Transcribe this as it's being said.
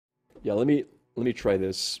Yeah, let me try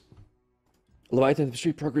this. Leviathan,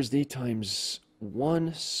 3 progress day times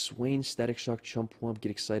 1. Swain, Static Shock, Chump Wump, Get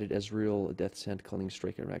Excited, Ezreal, Death's Hand, Culling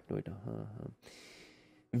Strike, Arachnoid.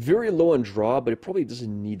 Very low on draw, but it probably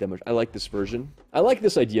doesn't need that much. I like this version. I like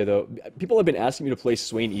this idea, though. People have been asking me to play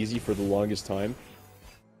Swain easy for the longest time.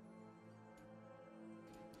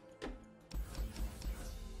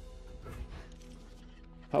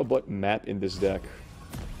 How about map in this deck?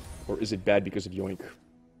 Or is it bad because of Yoink?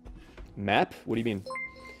 Map? What do you mean?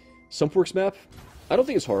 Sumpworks map? I don't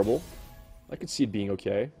think it's horrible. I could see it being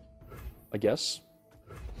okay. I guess.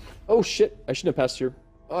 Oh shit, I shouldn't have passed here.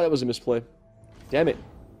 Oh, that was a misplay. Damn it.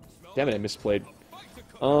 Damn it, I misplayed.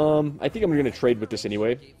 I think I'm gonna trade with this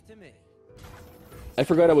anyway. I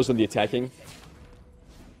forgot I was on the attacking.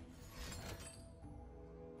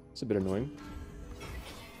 It's a bit annoying.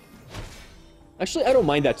 Actually, I don't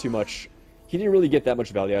mind that too much. He didn't really get that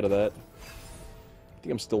much value out of that. I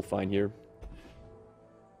think I'm still fine here.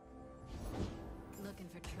 Looking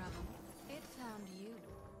for trouble? It found you.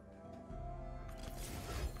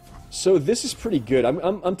 So this is pretty good.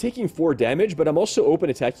 I'm taking 4 damage, but I'm also open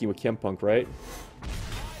attacking with Chempunk, right?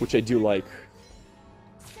 Which I do like.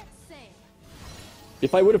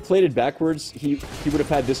 If I would have played it backwards, he would have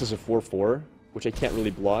had this as a 4/4, which I can't really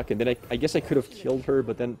block. And then I guess I could have killed her,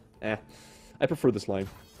 but then I prefer this line.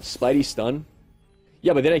 Spidey stun.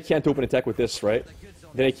 Yeah, but then I can't open attack with this, right?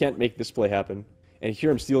 Then I can't make this play happen. And here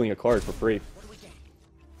I'm stealing a card for free.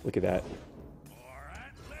 Look at that.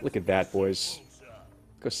 Look at that, boys.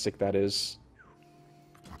 Look how sick that is.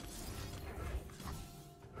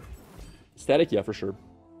 Static, yeah, for sure.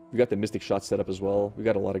 We got the Mystic Shot set up as well. We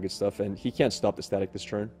got a lot of good stuff, and he can't stop the static this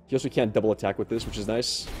turn. He also can't double attack with this, which is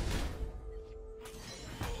nice.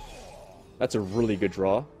 That's a really good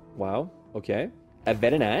draw. Wow. Okay.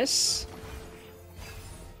 Very nice.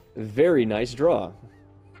 Very nice draw.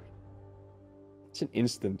 It's an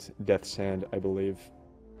instant Death's Hand, I believe.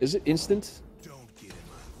 Is it instant? Don't get in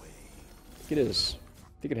my way. I think it is.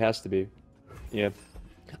 I think it has to be. Yeah.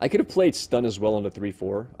 I could have played stun as well on the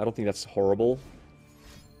 3/4. I don't think that's horrible.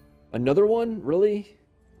 Another one? Really?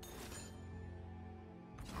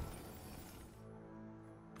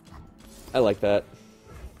 I like that.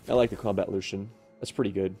 I like the Combat Lucian. That's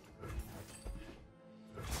pretty good.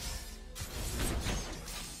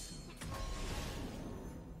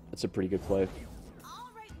 That's a pretty good play. I'll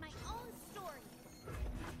write my own story.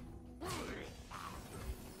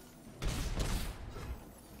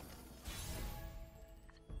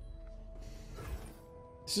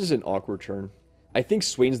 This is an awkward turn. I think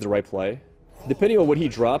Swain's the right play. Depending on what he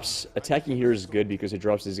drops, attacking here is good because it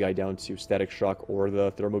drops this guy down to Static Shock or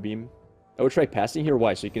the Thermo Beam. I would try passing here.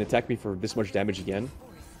 Why? So you can attack me for this much damage again?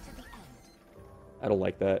 I don't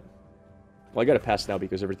like that. Well, I gotta pass now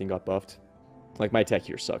because everything got buffed. Like, my attack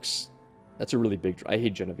here sucks. That's a really big... I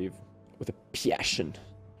hate Genevieve. With a passion.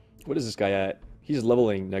 What is this guy at? He's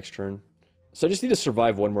leveling next turn. So I just need to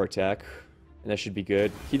survive one more attack. And that should be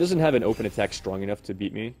good. He doesn't have an open attack strong enough to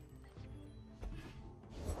beat me.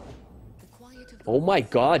 Oh my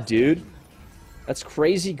god, dude. That's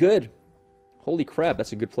crazy good. Holy crap,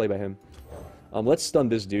 that's a good play by him. Let's stun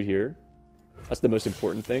this dude here. That's the most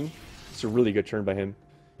important thing. It's a really good turn by him.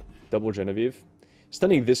 Double Genevieve.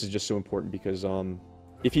 Stunning this is just so important because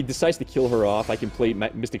if he decides to kill her off, I can play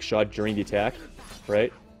Mystic Shot during the attack,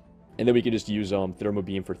 right? And then we can just use Thermo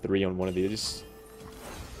Beam for 3 on one of these.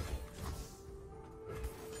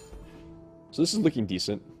 So this is looking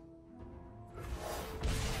decent.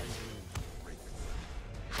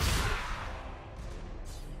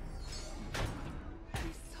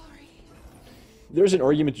 There's an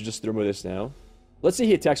argument to just Thermo this now. Let's say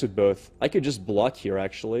he attacks with both. I could just block here,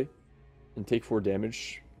 actually. And take 4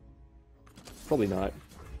 damage. Probably not.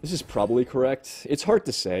 This is probably correct. It's hard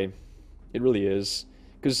to say. It really is.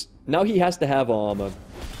 Because now he has to have,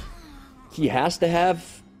 he has to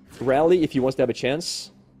have Rally if he wants to have a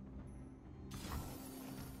chance.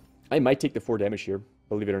 I might take the 4 damage here,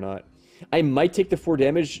 believe it or not. I might take the 4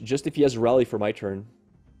 damage just if he has Rally for my turn.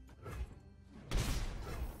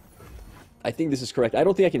 I think this is correct. I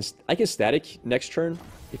don't think I can static next turn.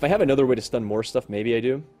 If I have another way to stun more stuff, maybe I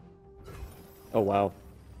do. Oh wow.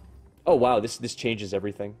 Oh wow, this changes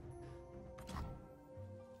everything.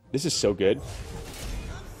 This is so good.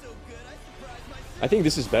 I think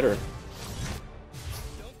this is better.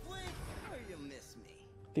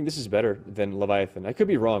 I think this is better than Leviathan. I could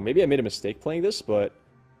be wrong. Maybe I made a mistake playing this, but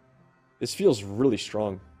this feels really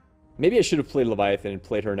strong. Maybe I should have played Leviathan and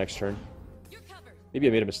played her next turn. Maybe I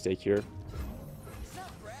made a mistake here.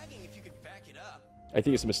 I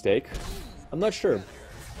think it's a mistake. I'm not sure. I'm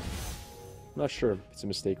not sure if it's a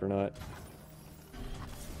mistake or not.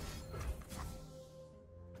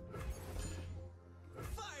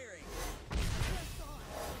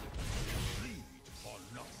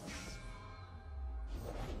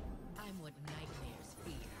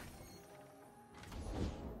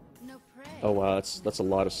 Oh wow, that's a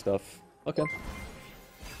lot of stuff. Okay.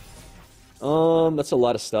 That's a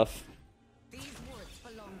lot of stuff. These woods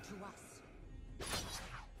belong to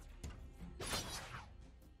us.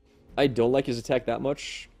 I don't like his attack that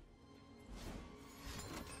much.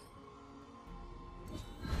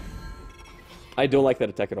 I don't like that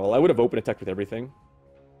attack at all. I would have open attack with everything.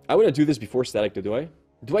 I wouldn't do this before static, do I?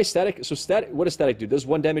 Do I static? So static, what does static do? Does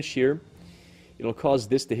 1 damage here. It'll cause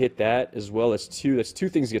this to hit that as well as 2. That's 2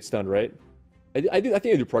 things get stunned, right? I think I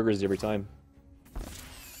do progress every time. I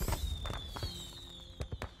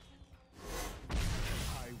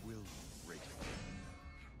will break it.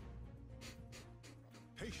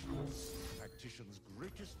 Patience, tactician's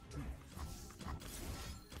greatest tool.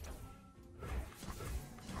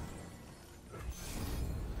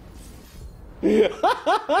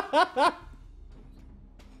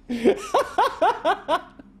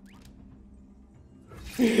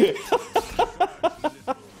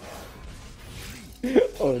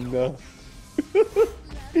 Oh no.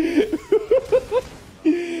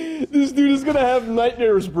 This dude is gonna have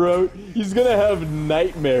nightmares, bro. He's gonna have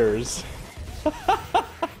nightmares.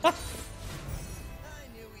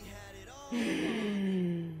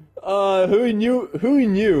 Who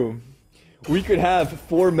knew we could have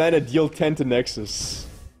 4 mana deal 10 to Nexus?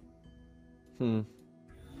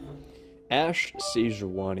 Ash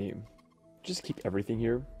Sejuani. Just keep everything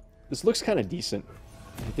here. This looks kind of decent.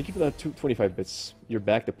 Thank you for that 25 bits. You're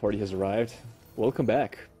back, the party has arrived. Welcome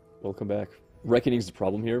back. Welcome back. Reckoning's the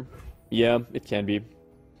problem here. Yeah, it can be.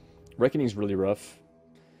 Reckoning's really rough.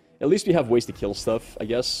 At least we have ways to kill stuff, I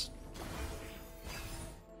guess.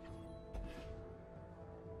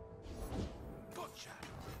 I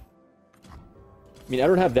mean, I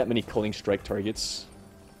don't have that many Culling Strike targets.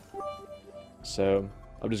 So,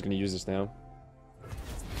 I'm just gonna use this now.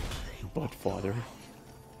 But father.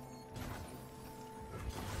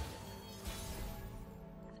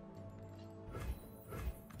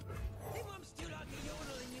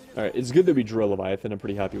 Alright, it's good that we drew a Leviathan. I'm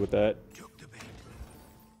pretty happy with that.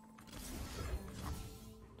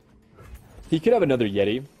 He could have another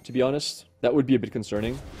Yeti, to be honest. That would be a bit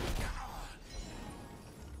concerning.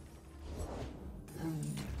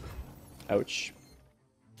 Ouch.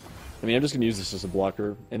 I mean, I'm just gonna use this as a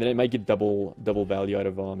blocker, and then it might get double value out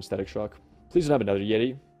of Static Shock. Please don't have another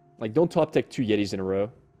Yeti. Like, don't top deck 2 Yetis in a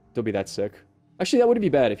row. Don't be that sick. Actually, that wouldn't be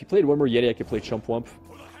bad. If you played one more Yeti, I could play Chump Wump.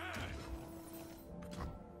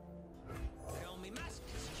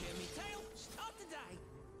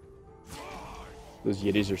 Those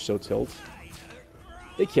Yetis are so tilt.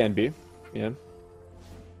 They can be, yeah.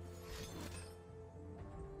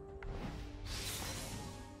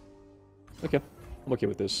 Okay, I'm okay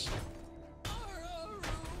with this.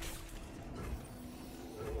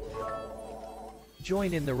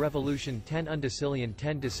 Join in the revolution 10 undecillion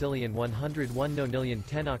 10 decillion 101 nonillion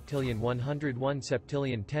 10 octillion 101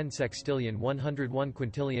 septillion 10 sextillion 101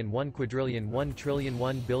 quintillion 1 quadrillion 1 trillion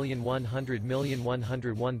 1 billion 100 million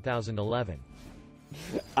 101,011.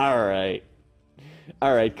 Alright.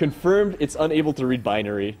 Alright, confirmed it's unable to read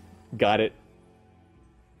binary. Got it.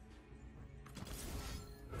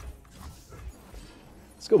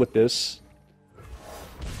 Let's go with this.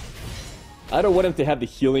 I don't want him to have the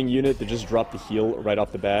healing unit to just drop the heal right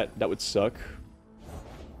off the bat. That would suck.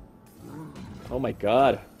 Oh my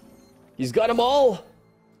god. He's got them all!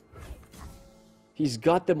 He's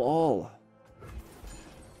got them all.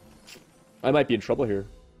 I might be in trouble here.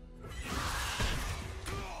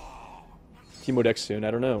 Teemo deck soon,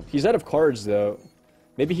 I don't know. He's out of cards, though.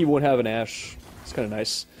 Maybe he won't have an Ashe. It's kind of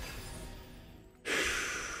nice.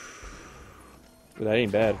 But that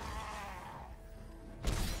ain't bad.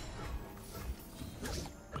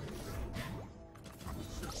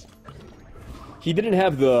 He didn't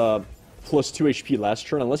have the plus 2 HP last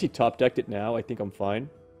turn. Unless he top decked it now, I think I'm fine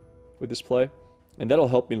with this play. And that'll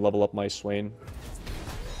help me level up my Swain.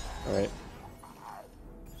 Alright.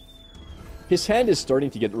 His hand is starting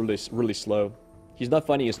to get really slow. He's not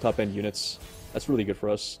finding his top end units. That's really good for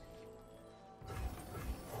us.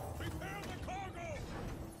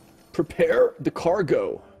 Prepare the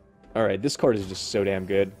cargo! Alright, this card is just so damn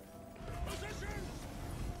good.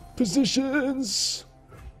 Positions!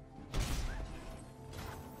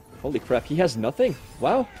 Holy crap, he has nothing.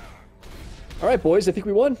 Wow. Alright, boys, I think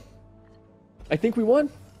we won. I think we won.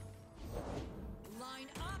 Line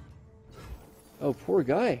up. Oh, poor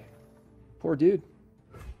guy. Poor dude.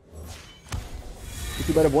 I think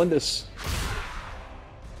we might have won this.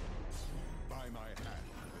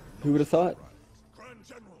 Who would have thought?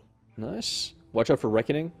 Nice. Watch out for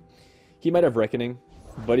Reckoning. He might have Reckoning,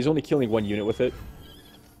 but he's only killing 1 unit with it.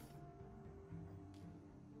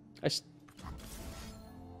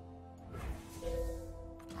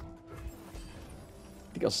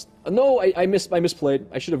 think no, I misplayed.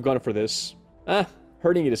 I should have gone for this.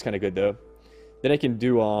 Hurting it is kind of good though. Then I can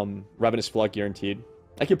do Ravenous Flock guaranteed.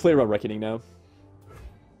 I can play around Reckoning now.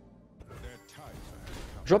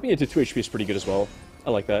 Dropping it to 2 HP is pretty good as well. I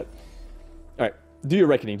like that. Alright, do your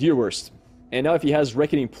Reckoning, do your worst. And now if he has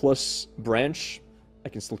Reckoning plus Branch, I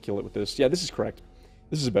can still kill it with this. Yeah, this is correct.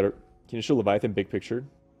 This is better. Can you show Leviathan big picture?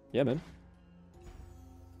 Yeah, man.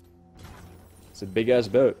 It's a big-ass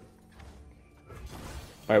boat.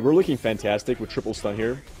 Alright, we're looking fantastic with triple stun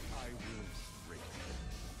here.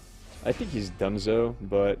 I think he's donezo,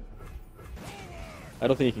 but I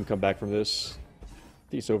don't think he can come back from this. I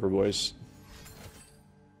think it's over, boys.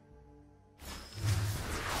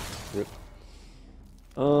 Rip.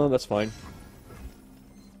 That's fine.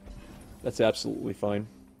 That's absolutely fine.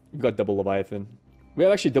 We've got double Leviathan. We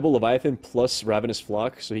have actually double Leviathan plus Ravenous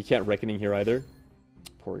Flock, so he can't Reckoning here either.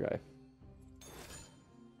 Poor guy.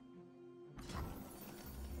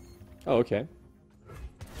 Oh, okay.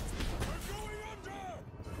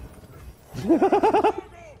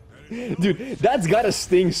 Dude, that's gotta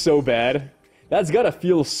sting so bad. That's gotta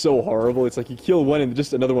feel so horrible. It's like you kill one and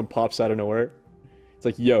just another one pops out of nowhere. It's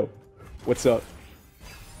like, yo, what's up?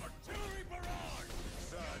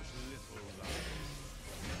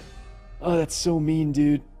 Oh, that's so mean,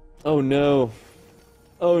 dude. Oh no.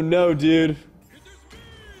 Oh no, dude.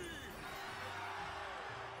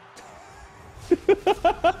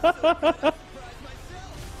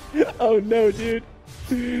 Oh no, dude.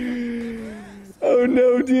 Oh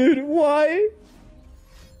no, dude. Why?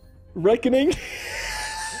 Reckoning?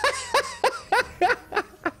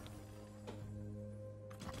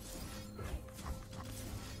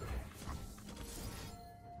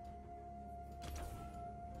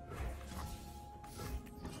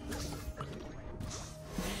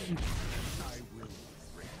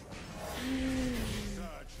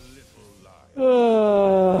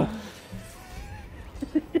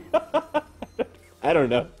 I don't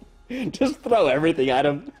know. Just throw everything at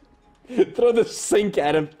him. Throw the sink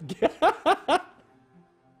at him.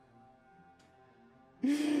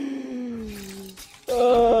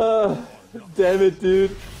 Damn it,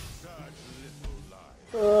 dude.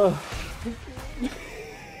 Oh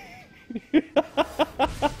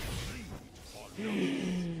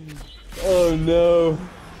no.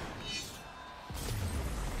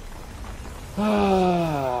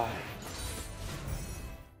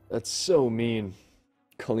 That's so mean.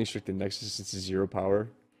 Culling Struck the Nexus, it's 0 power.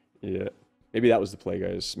 Yeah. Maybe that was the play,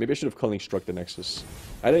 guys. Maybe I should have Culling Struck the Nexus.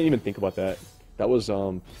 I didn't even think about that. That was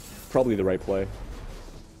probably the right play.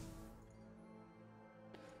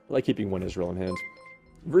 I like keeping one Ezreal in hand.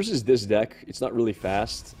 Versus this deck, it's not really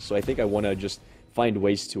fast, so I think I want to just find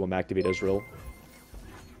ways to activate Ezreal.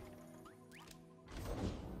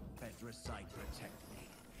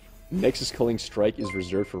 Nexus Culling Strike is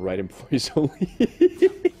reserved for right employees only.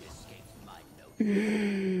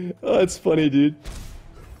 Oh, that's funny, dude.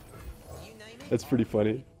 That's pretty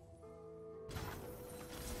funny.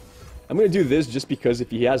 I'm gonna do this just because if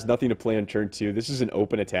he has nothing to play on turn 2, this is an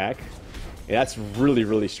open attack. And that's really,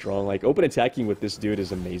 really strong. Like, open attacking with this dude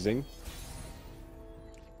is amazing.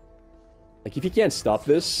 Like, if he can't stop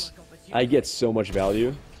this, I get so much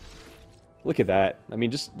value. Look at that. I mean,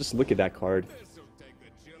 just look at that card.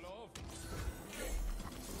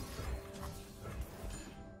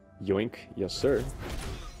 Yoink. Yes, sir.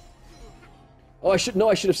 Oh, I should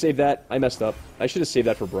have saved that. I messed up. I should have saved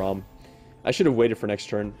that for Braum. I should have waited for next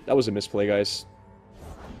turn. That was a misplay, guys.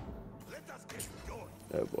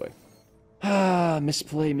 Oh, boy. Ah,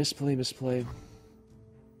 misplay. What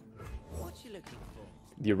you looking for?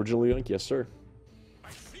 The original Yoink? Yes, sir.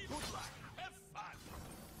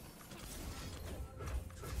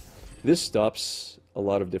 This stops a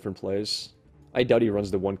lot of different plays. I doubt he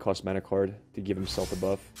runs the 1-cost mana card to give himself a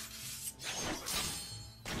buff.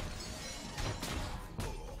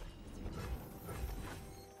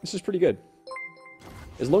 This is pretty good.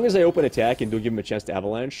 As long as I open attack and don't give him a chance to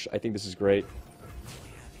avalanche, I think this is great.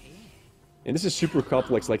 And this is super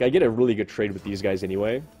complex. Like, I get a really good trade with these guys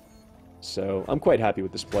anyway. So, I'm quite happy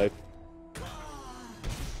with this play.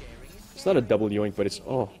 It's not a double yoink, but it's...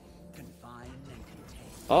 Oh.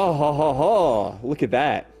 Oh, ha, ha, ha. Look at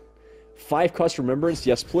that. 5-cost remembrance.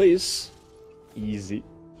 Yes, please. Easy.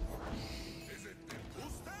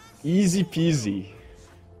 Easy peasy.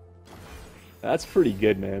 That's pretty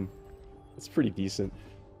good, man. That's pretty decent.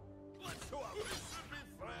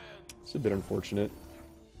 It's a bit unfortunate.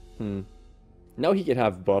 Now he can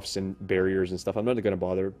have buffs and barriers and stuff. I'm not gonna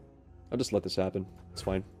bother. I'll just let this happen. It's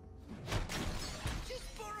fine.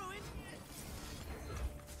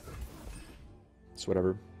 It's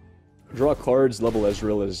whatever. Draw cards, level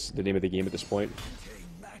Ezreal is the name of the game at this point.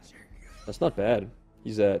 That's not bad.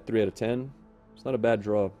 He's at 3 out of 10. It's not a bad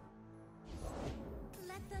draw.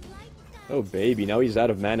 Oh, baby. Now he's out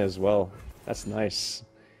of mana as well. That's nice.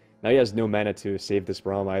 Now he has no mana to save this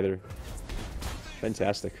Braum either.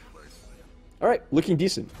 Fantastic. Alright, looking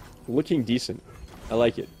decent. Looking decent. I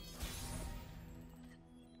like it.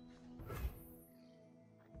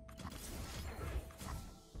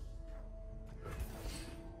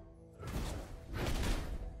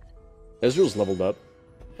 Ezreal's leveled up.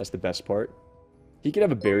 That's the best part. He could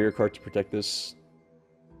have a barrier card to protect this.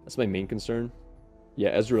 That's my main concern.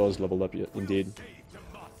 Yeah, Ezreal is leveled up yet, indeed.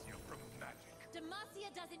 Demacia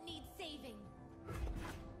doesn't need saving.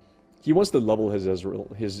 He wants to level his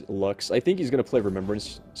Ezreal, his Lux. I think he's gonna play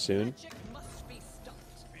Remembrance soon.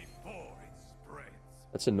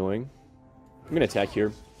 That's annoying. I'm gonna attack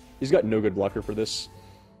here. He's got no good blocker for this.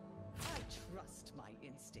 I trust my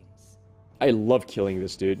instincts. I love killing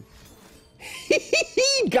this dude.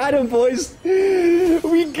 Got him, boys!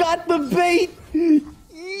 We got the bait!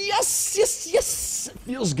 Yes, yes, yes!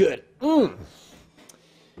 Feels good.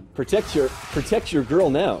 Protect your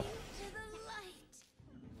girl now.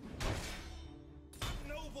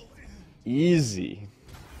 Easy.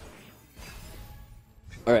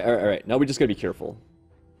 Alright, alright, alright. Now we just gotta be careful.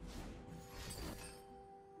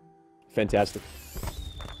 Fantastic.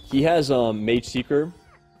 He has Mage Seeker.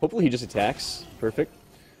 Hopefully he just attacks. Perfect.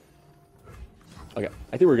 Okay,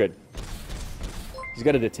 I think we're good. He's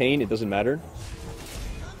got to detain, it doesn't matter.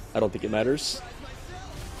 I don't think it matters.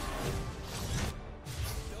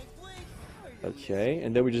 Okay,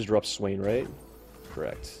 and then we just drop Swain, right?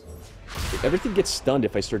 Correct. Everything gets stunned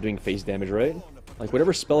if I start doing face damage, right? Like,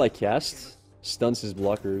 whatever spell I cast stuns his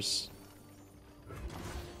blockers.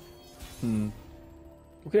 What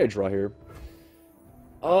can I draw here?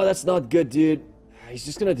 Oh, that's not good, dude. He's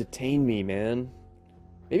just gonna detain me, man.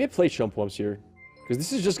 Maybe I play Chump Wumps here. Because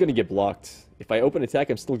this is just gonna get blocked. If I open attack,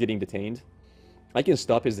 I'm still getting detained. I can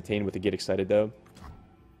stop his detain with a Get Excited, though.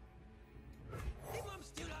 I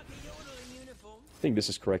think this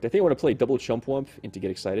is correct. I think I want to play double Chump Wump into Get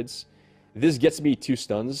Exciteds. This gets me 2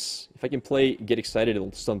 stuns. If I can play Get Excited,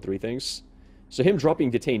 it'll stun 3 things. So him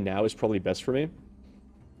dropping detain now is probably best for me.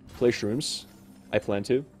 Play Shrooms. I plan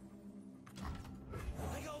to.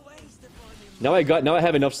 Now I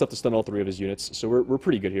have enough stuff to stun all 3 of his units, so we're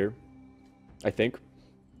pretty good here. I think.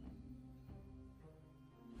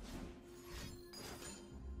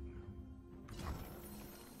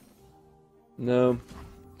 No.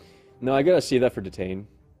 No, I gotta see that for detain.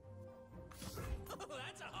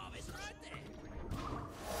 That's a harvest right there.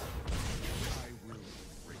 I will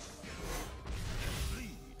race you.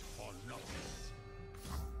 Bleed for nothing.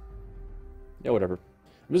 Yeah, whatever.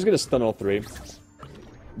 I'm just gonna stun all 3.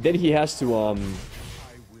 Then he has to,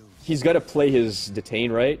 he's gotta play his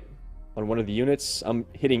detain, right? On one of the units. I'm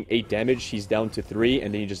hitting 8 damage, he's down to 3,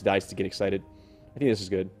 and then he just dies to Get Excited. I think this is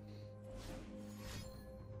good.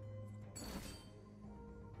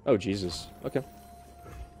 Oh, Jesus. Okay.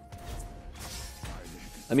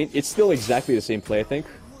 I mean, it's still exactly the same play, I think.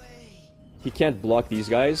 He can't block these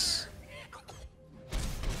guys.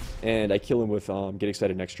 And I kill him with Get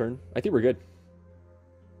Excited next turn. I think we're good.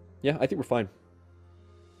 Yeah, I think we're fine.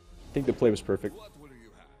 I think the play was perfect. What will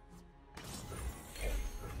you have?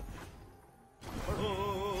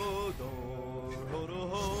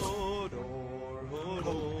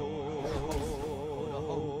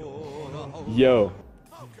 Yo,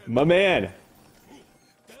 my man.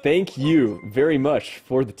 Thank you very much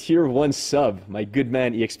for the tier 1 sub, my good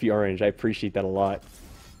man EXP Orange. I appreciate that a lot.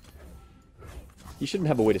 He shouldn't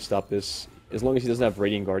have a way to stop this, as long as he doesn't have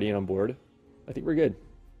Radiant Guardian on board. I think we're good.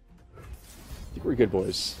 I think we're good,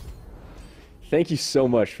 boys. Thank you so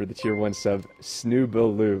much for the tier 1 sub,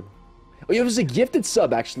 Snoobaloo. Oh, it was a gifted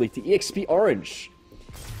sub, actually, to EXP Orange.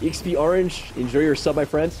 EXP Orange, enjoy your sub, my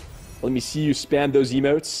friend. Let me see you spam those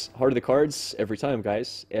emotes. Heart of the cards, every time,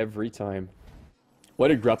 guys. Every time. Why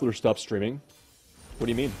did Grappler stop streaming? What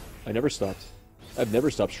do you mean? I never stopped. I've never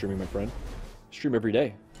stopped streaming, my friend. I stream every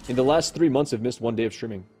day. In the last 3 months, I've missed 1 day of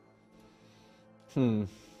streaming. I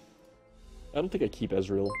don't think I keep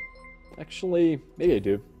Ezreal. Actually, maybe I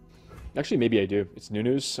do. Actually, maybe I do. It's new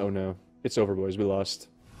news? Oh no. It's over, boys. We lost.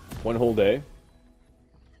 1 whole day.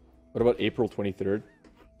 What about April 23rd?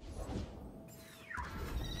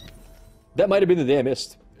 That might have been the day I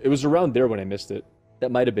missed. It was around there when I missed it.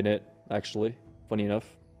 That might have been it, actually. Funny enough.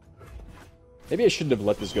 Maybe I shouldn't have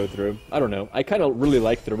let this go through. I don't know. I kind of really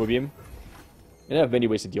like Thermo Beam. And I have many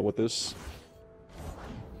ways to deal with this.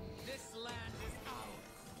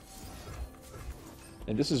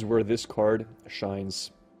 And this is where this card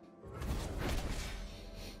shines.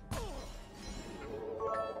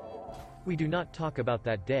 We do not talk about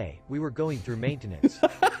that day, we were going through maintenance.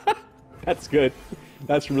 That's good.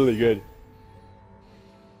 That's really good.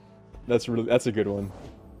 That's a good one.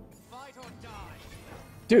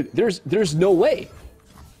 Dude, there's no way.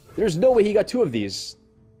 There's no way he got 2 of these.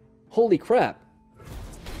 Holy crap.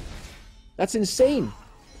 That's insane.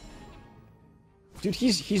 Dude,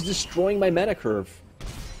 he's destroying my mana curve.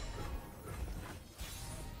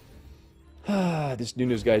 Ah, this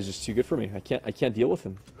Nunu's guy is just too good for me. I can't deal with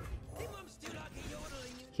him.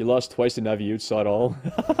 He lost twice to Naviute, saw it all.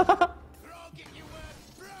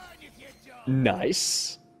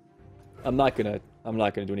 Nice. I'm not gonna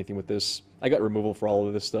do anything with this. I got removal for all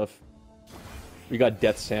of this stuff. We got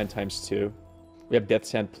Death's Hand ×2. We have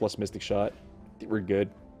Death's Hand plus Mystic Shot. I think we're good.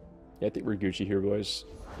 Yeah, I think we're Gucci here, boys.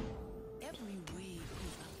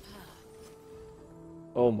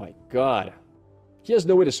 Oh my god. He has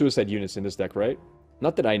no way to suicide units in this deck, right?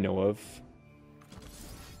 Not that I know of.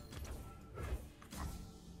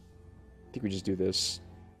 I think we just do this.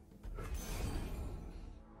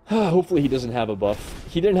 Hopefully he doesn't have a buff.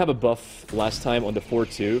 He didn't have a buff last time on the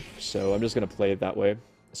 4-2, so I'm just gonna play it that way.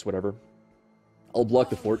 It's whatever. I'll block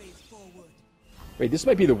the fort. Wait, this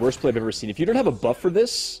might be the worst play I've ever seen. If you don't have a buff for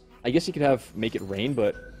this, I guess you could make it rain,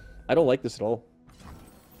 but I don't like this at all.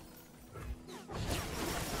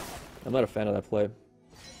 I'm not a fan of that play.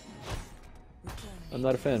 I'm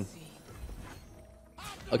not a fan.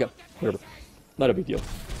 Okay, whatever. Not a big deal.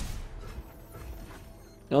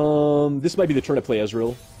 This might be the turn to play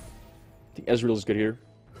Ezreal. I think Ezreal is good here.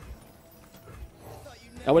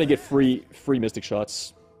 I want to get free Mystic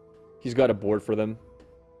Shots. He's got a board for them.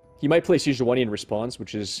 He might play Sejuani in response,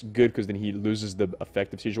 which is good because then he loses the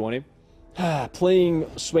effect of Sejuani. Playing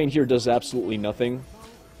Swain here does absolutely nothing.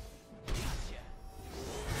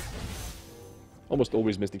 Almost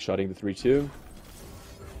always Mystic Shotting the 3-2.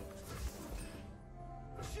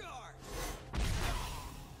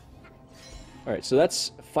 Alright, so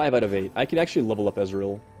that's 5 out of 8. I can actually level up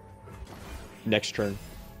Ezreal next turn.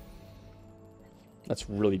 That's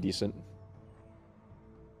really decent.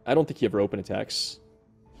 I don't think he ever open attacks.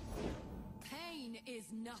 Pain is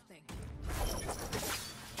nothing.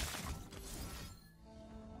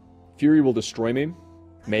 Fury will destroy me.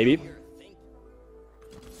 Maybe.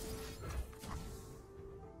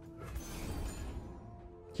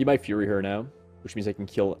 He might Fury her now, which means I can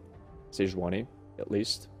kill Sejuani, at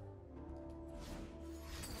least.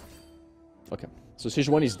 Okay, so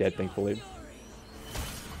Sejuani's dead, thankfully.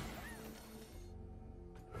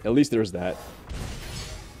 At least there's that.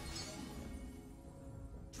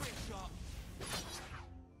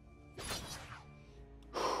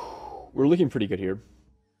 We're looking pretty good here.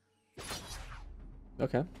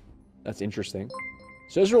 Okay, that's interesting.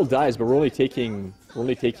 So Ezreal dies, but we're only taking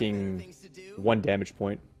 1 damage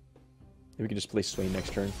point. Maybe we can just play Swain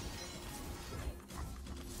next turn.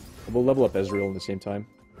 We'll level up Ezreal at the same time.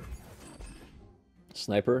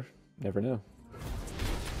 Sniper? Never know.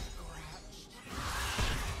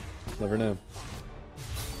 Never know.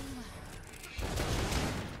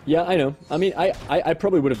 Yeah, I know. I mean, I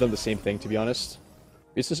probably would have done the same thing, to be honest.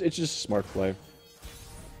 It's just a smart play.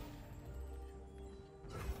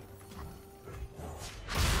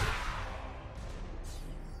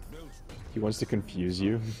 He wants to confuse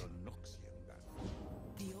you.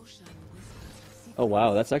 Oh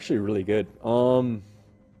wow, that's actually really good.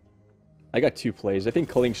 I got 2 plays. I think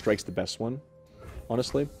Culling Strike's the best one,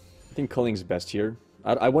 honestly. I think Culling's best here.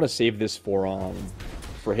 I want to save this for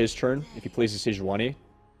his turn. If he plays the Sejuani,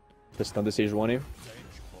 to stun the Sejuani.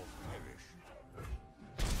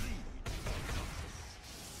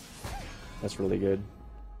 That's really good.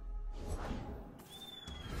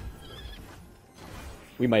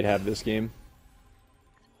 We might have this game.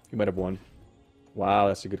 We might have won. Wow,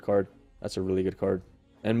 that's a good card. That's a really good card.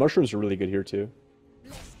 And Mushrooms are really good here, too.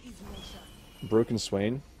 Broken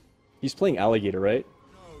Swain. He's playing Alligator, right?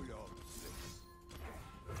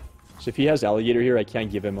 So if he has Alligator here, I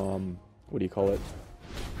can't give him, what do you call it?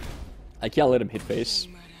 I can't let him hit face.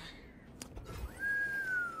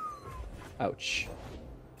 Ouch.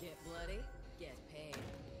 Get bloody, get paid.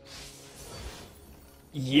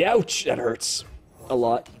 Youch! That hurts. A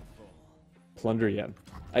lot. Plunder, yeah.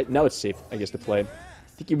 Now it's safe, I guess, to play. I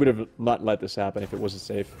think he would have not let this happen if it wasn't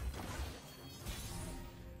safe.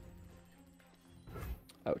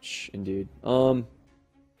 Ouch, indeed. Yeah.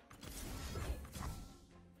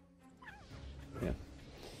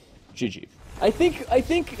 GG. I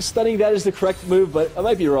think stunning that is the correct move, but I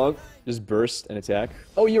might be wrong. Just burst and attack.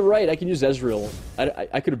 Oh, you're right. I can use Ezreal.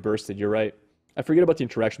 I could have bursted. You're right. I forget about the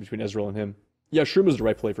interaction between Ezreal and him. Yeah, Shroom is the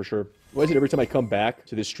right play for sure. Why is it every time I come back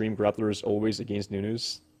to this stream, Grappler is always against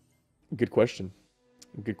Nunus? Good question.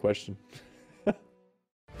 Good question.